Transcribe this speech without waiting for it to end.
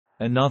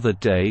Another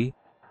day,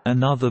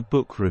 another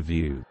book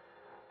review.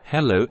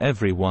 Hello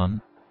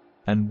everyone,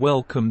 and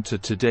welcome to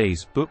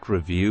today's book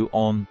review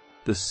on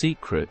The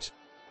Secret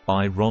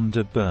by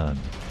Rhonda Byrne.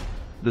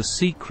 The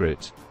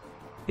Secret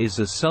is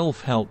a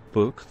self-help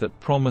book that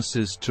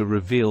promises to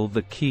reveal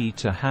the key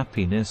to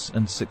happiness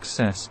and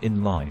success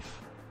in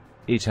life.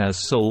 It has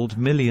sold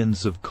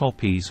millions of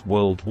copies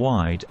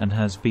worldwide and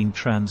has been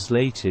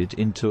translated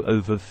into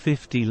over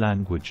 50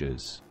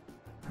 languages.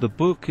 The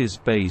book is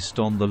based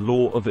on the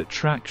law of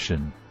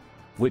attraction,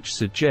 which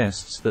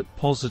suggests that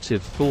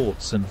positive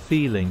thoughts and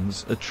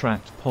feelings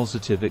attract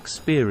positive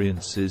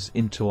experiences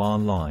into our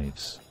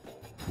lives.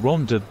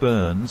 Rhonda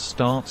Byrne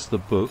starts the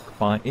book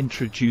by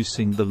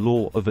introducing the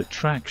law of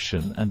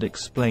attraction and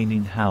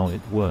explaining how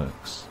it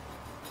works.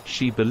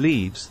 She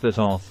believes that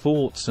our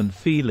thoughts and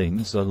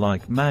feelings are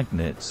like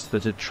magnets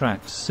that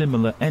attract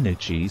similar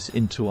energies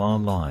into our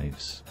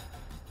lives.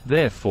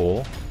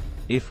 Therefore,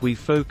 if we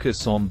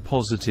focus on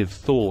positive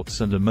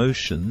thoughts and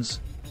emotions,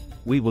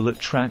 we will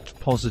attract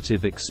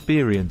positive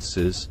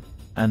experiences,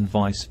 and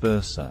vice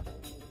versa.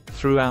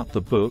 Throughout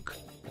the book,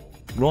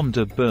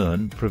 Rhonda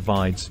Byrne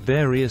provides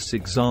various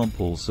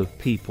examples of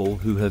people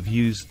who have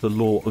used the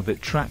law of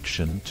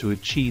attraction to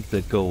achieve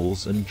their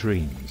goals and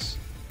dreams.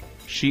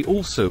 She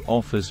also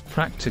offers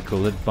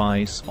practical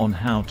advice on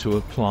how to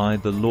apply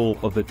the law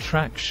of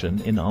attraction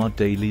in our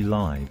daily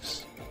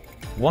lives.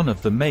 One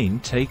of the main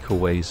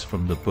takeaways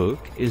from the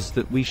book is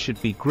that we should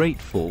be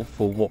grateful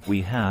for what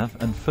we have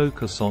and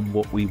focus on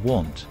what we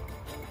want,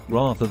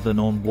 rather than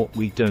on what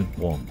we don't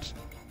want.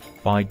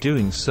 By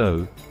doing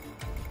so,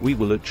 we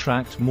will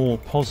attract more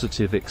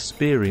positive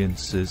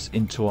experiences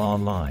into our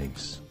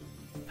lives.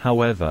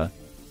 However,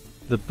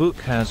 the book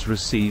has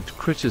received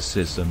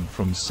criticism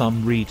from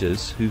some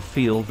readers who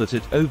feel that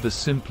it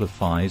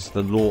oversimplifies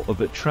the law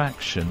of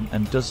attraction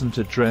and doesn't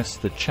address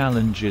the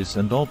challenges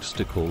and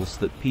obstacles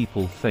that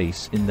people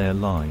face in their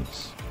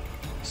lives.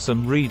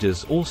 Some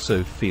readers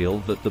also feel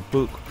that the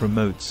book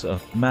promotes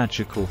a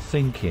magical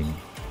thinking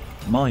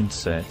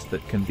mindset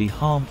that can be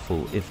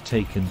harmful if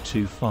taken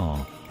too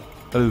far.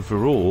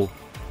 Overall,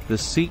 The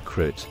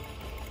Secret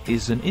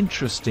is an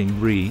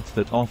interesting read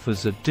that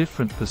offers a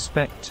different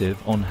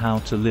perspective on how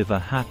to live a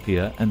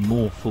happier and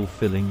more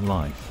fulfilling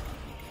life.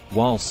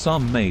 While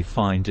some may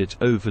find it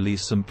overly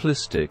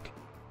simplistic,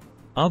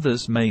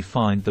 others may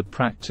find the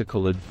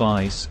practical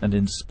advice and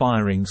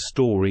inspiring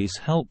stories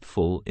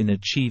helpful in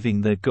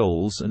achieving their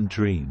goals and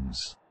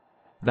dreams.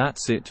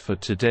 That's it for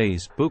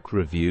today's book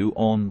review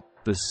on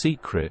The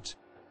Secret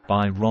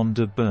by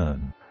Rhonda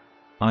Byrne.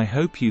 I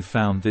hope you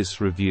found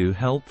this review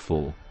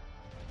helpful,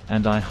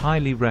 and I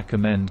highly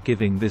recommend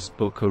giving this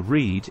book a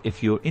read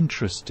if you're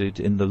interested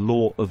in the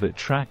law of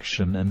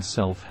attraction and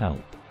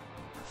self-help.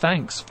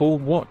 Thanks for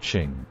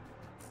watching.